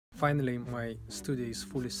Finally, my studio is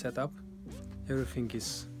fully set up. Everything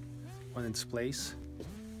is on its place.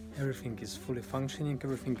 Everything is fully functioning.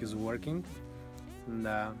 Everything is working. And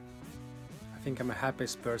I think I'm the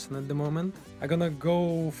happiest person at the moment. I'm gonna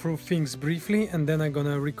go through things briefly, and then I'm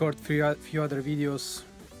gonna record a few other videos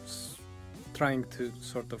trying to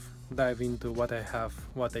sort of dive into what I have,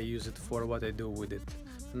 what I use it for, what I do with it.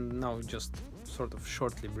 And now just sort of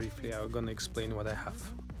shortly, briefly, I'm gonna explain what I have.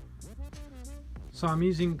 So I'm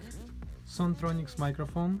using Soundtronics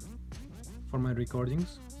microphone for my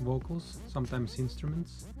recordings, vocals, sometimes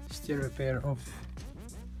instruments. Stereo pair of,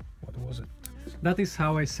 what was it? That is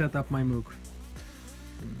how I set up my Moog.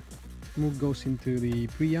 Moog goes into the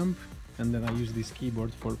preamp, and then I use this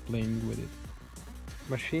keyboard for playing with it.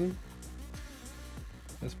 Machine.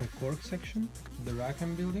 That's my cork section, the rack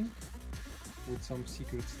I'm building, with some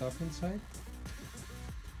secret stuff inside.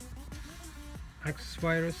 Access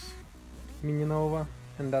wires, Mini Nova,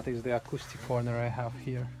 and that is the acoustic corner I have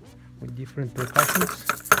here, with different percussions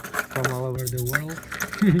from all over the world.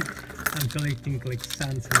 I'm collecting like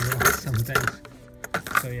sands and rocks sometimes.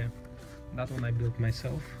 So yeah, that one I built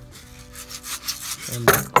myself, and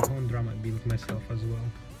the cajon drum I built myself as well.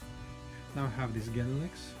 Now I have these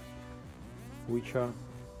Malex, which are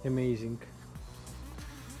amazing,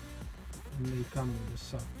 and they come with the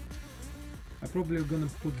sub. I'm probably gonna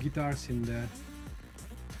put guitars in there,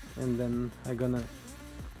 and then I'm gonna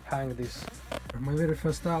hang this. My very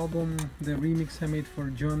first album, the remix I made for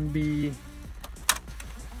John B.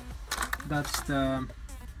 That's the...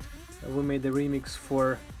 we made the remix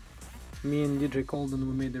for... me and DJ Colden,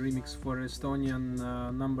 we made the remix for Estonian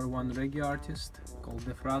 #1 reggae artist called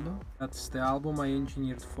Defrado. That's the album I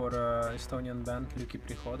engineered for Estonian band Luki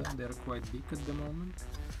Prihoda. They're quite big at the moment.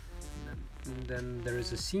 And then there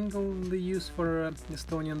is a single they use for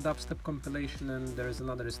Estonian dubstep compilation, and there is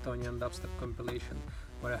another Estonian dubstep compilation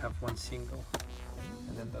where I have one single.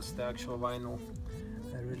 And then that's the actual vinyl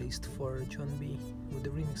I released for John B, with the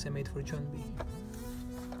remix I made for John B.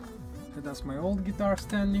 And that's my old guitar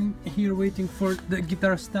standing here waiting for the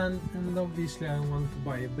guitar stand, and obviously I want to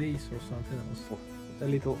buy a bass or something else. A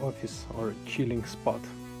little office or chilling spot,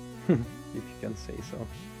 if you can say so.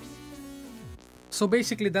 So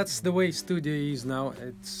basically that's the way studio is now.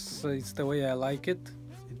 It's the way I like it,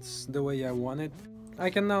 it's the way I want it. I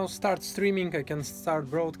can now start streaming, I can start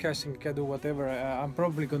broadcasting, I can do whatever. I'm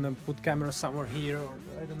probably gonna put camera somewhere here, or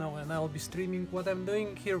I don't know, and I'll be streaming what I'm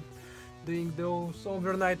doing here, doing those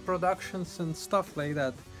overnight productions and stuff like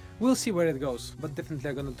that. We'll see where it goes, but definitely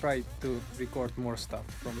I'm gonna try to record more stuff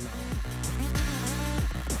from now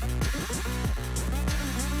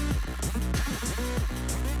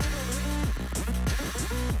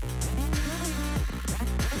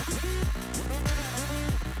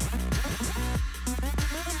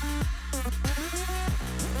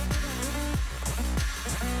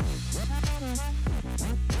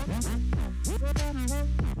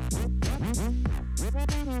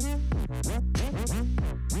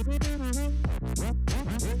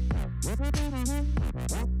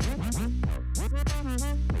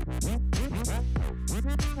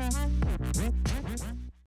on.